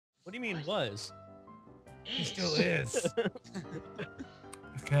What do you mean was? He still is.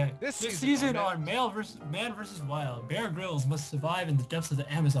 Okay. This season on on Man vs. Wild, Bear Grylls must survive in the depths of the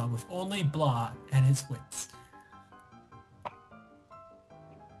Amazon with only blah and his wits.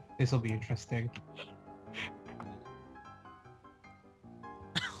 This will be interesting.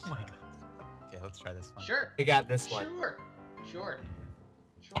 Oh my god. Okay, let's try this one. Sure. We got this one. Sure.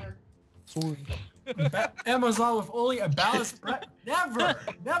 Amazon with only a balanced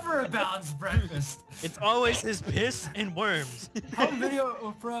never a balanced breakfast. It's always his piss and worms. Home video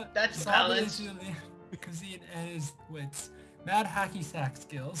Oprah. That's solid balanced. Cuisine and his wits. Mad hacky sack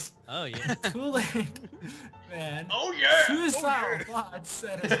skills. Oh yeah. Kool-Aid man. Oh yeah. Suicidal thoughts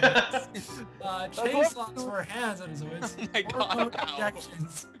at his wits. Chainsaws for hands at his wits. Oh my god, Hormone ow.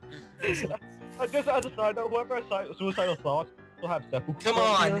 injections. Just as a side note, whoever has suicidal thoughts will have seppuku.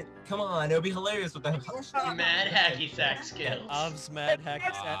 Come on, it'll be hilarious with that. Mad hacky sack skills. Ob's mad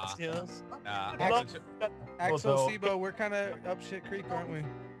hacky sack skills. Axel, Sibo, we're kind of up shit creek, aren't we?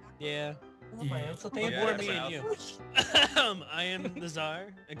 Yeah. Yeah. So thank Yeah, for me and you. I am the Czar.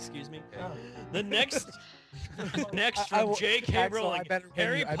 Excuse me. The next from J.K. Axel, Rowling. I better win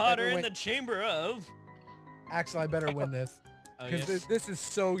Harry you. I Potter better in win. the Chamber of. Axel, I better win this. Oh, Because yes. this is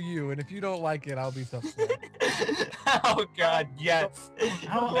so you, and if you don't like it, I'll be so upset. Oh god, yes.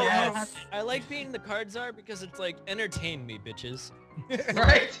 Yes. I like being the card czar because it's like, entertain me, bitches.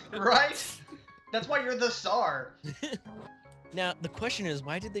 Right. That's why you're the Tsar. Now, the question is,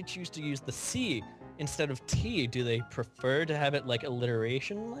 why did they choose to use the C instead of T? Do they prefer to have it like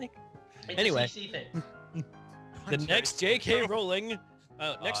alliteration like? It's Anyway. a CC thing. The next J.K. Rowling,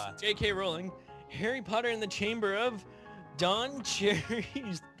 Harry Potter in the Chamber of Don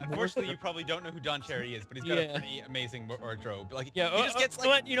Cherry's. Unfortunately, you probably don't know who Don Cherry is, but he's got Yeah. a pretty amazing wardrobe. Like, Yeah, he just gets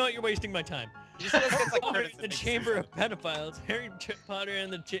like, you know what? You're wasting my time. he just gets like Potter credits in the that makes Chamber sense. of Pedophiles, Harry Potter in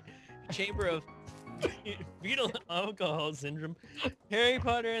the Chamber of Fetal Alcohol Syndrome, Harry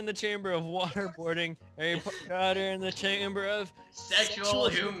Potter in the Chamber of Waterboarding, Harry Potter in the Chamber of Sexual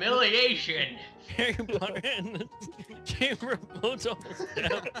humiliation. Harry Potter in the Chamber of Blowjob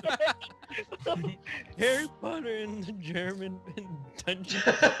Stab, Harry Potter in the German dungeon.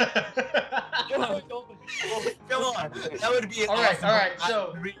 Come on, that would be All right, awesome. all right.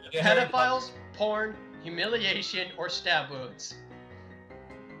 So, I'd read Harry Potter. pedophiles, porn, humiliation, or stab wounds.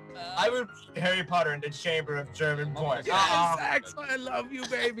 I would read Harry Potter in the Chamber of German porn. Yes, Axel, I love you,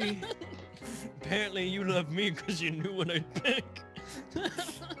 baby. Apparently you love me because you knew what I'd pick.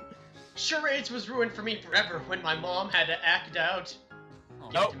 Charades was ruined for me forever when my mom had to act out.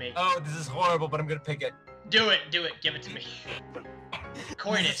 Give it to me. Oh, this is horrible, but I'm gonna pick it. Do it, give it to me. This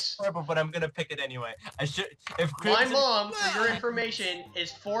Coitus. is horrible, but I'm gonna pick it anyway. I should. If My Crimson, mom, for your information,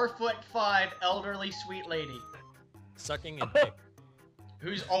 is 4'5" elderly sweet lady Sucking and dick.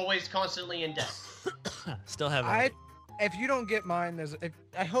 who's always constantly in debt. Still have If you don't get mine,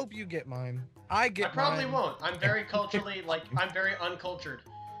 I hope you get mine. I get I probably mine. won't. I'm very culturally, I'm very uncultured.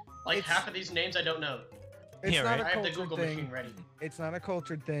 Like, It's- half of these names I don't know. It's Yeah, not right. a I have the cultured Google thing. machine ready. It's not a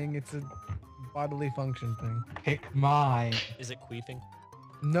cultured thing. It's a bodily function thing. pick mine. Is it queefing?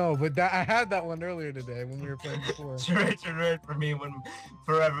 No, but I had that one earlier today when we were playing before. Charades are ruined for me when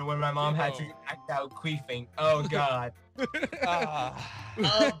my mom had to act out queefing. Oh god.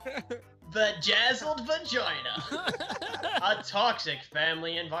 The Jazzled Vagina. A toxic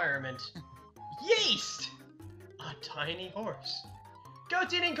family environment. Yeast. A tiny horse.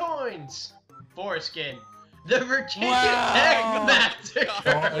 Goats eating coins. Foreskin. The Virginia Wow. Tech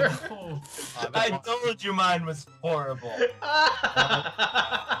Massacre. Oh, I told you mine was horrible.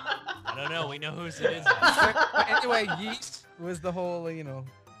 I don't know. We know whose it is. But anyway, yeast was the whole, vagina.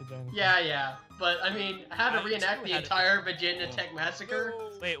 Yeah. But, I mean, how to I reenact too the had it. entire Virginia Tech Massacre?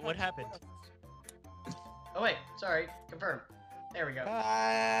 Wait, what happened? Oh, wait. Sorry. Confirm. There we go.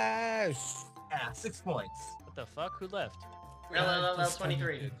 Nice. Yeah, 6 points. What the fuck? Who left? LLL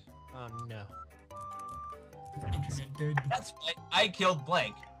 23. Oh no. internet dude. That's right. I killed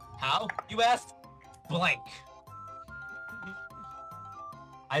blank. How? You asked? Blank.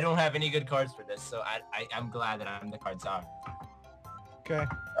 I don't have any good cards for this, so I'm glad that I'm the card czar. Okay.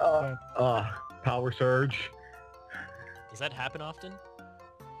 Power surge. Does that happen often?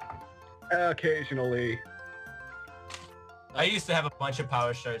 Occasionally. I used to have a bunch of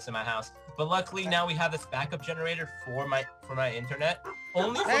power shirts in my house, but luckily now we have this backup generator for my internet.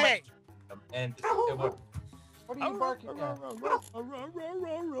 Only for my and it worked. What are you barking at?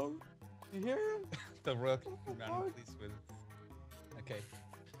 You hear him? The Royal Mountain Police with. Okay,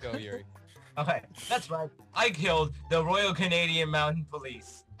 go Yuri. Okay, that's right. I killed the Royal Canadian Mountain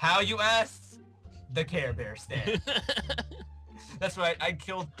Police. How, you asked? The Care Bear stand. That's right, I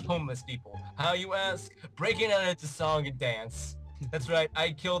killed homeless people. How you ask? Breaking out into song and dance. That's right,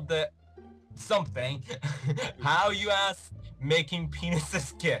 I killed the something. How you ask? Making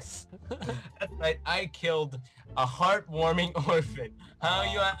penises kiss. That's right, I killed a heartwarming orphan.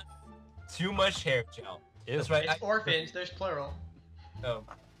 How you ask? Too much hair gel. That's right, It's orphans, there's plural. Oh.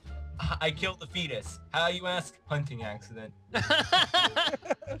 I killed the fetus. How you ask? Hunting accident. That's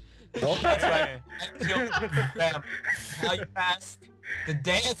right. I killed the grandma. How you ask? The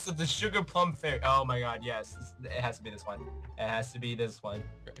dance of the sugar plum fairy. Oh my god, yes. It has to be this one. It has to be this one.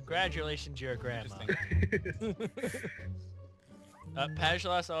 Congratulations, your grandma. Paj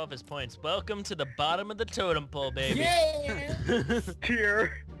lost all of his points. Welcome to the bottom of the totem pole, baby. Yeah!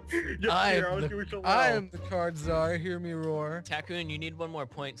 Here. I am the card czar. Hear me roar. Tacoon, you need one more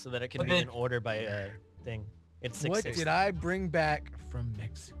point so that it can be in order by thing. It's What 6-6. did I bring back from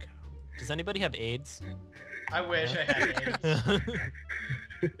Mexico? Does anybody have AIDS? I wish I had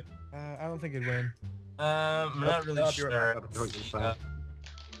AIDS. I don't think it'd win. I'm not really sure.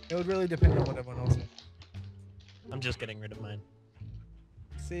 It would really depend on what everyone else had. I'm just getting rid of mine.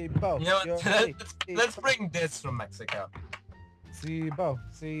 See, Bo. You know what? Let's bring this from Mexico. See, Bo.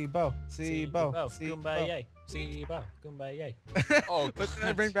 See, Bo. See, Bo. See, Bo. Kumbaya. See, Bo. Kumbaya. Oh, What did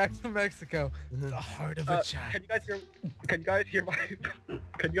I bring back from Mexico? The heart of a child. Can you guys hear my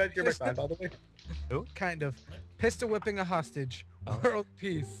fan, by the way? Kind of. Pistol whipping a hostage. World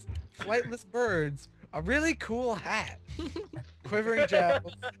peace. Flightless birds. A really cool hat. Quivering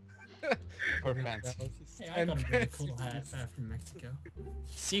jowls. Or fancy. Hey, I got a really cool hat from Mexico.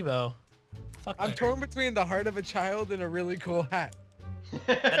 Sibo. Fuck I'm that. torn between the heart of a child and a really cool hat.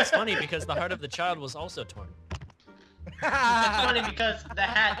 That's funny because the heart of the child was also torn. It's funny because the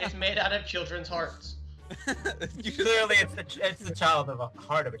hat is made out of children's hearts. Clearly, it's the child of a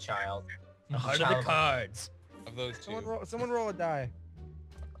heart of a child. The heart of the cards. Of those two. Someone roll a die.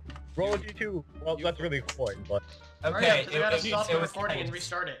 Roll a D2. Well, that's really important, but... Okay, we gotta stop the was recording and heads.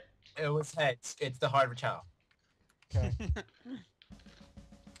 restart it. It was heads. It's the heart of a child. Okay.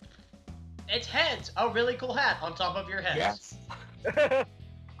 It's heads! A really cool hat on top of your head. Yes!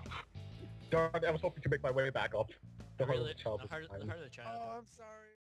 Darn, I was hoping to make my way back up. The heart of Really, the child the heart of the child. Oh, I'm sorry.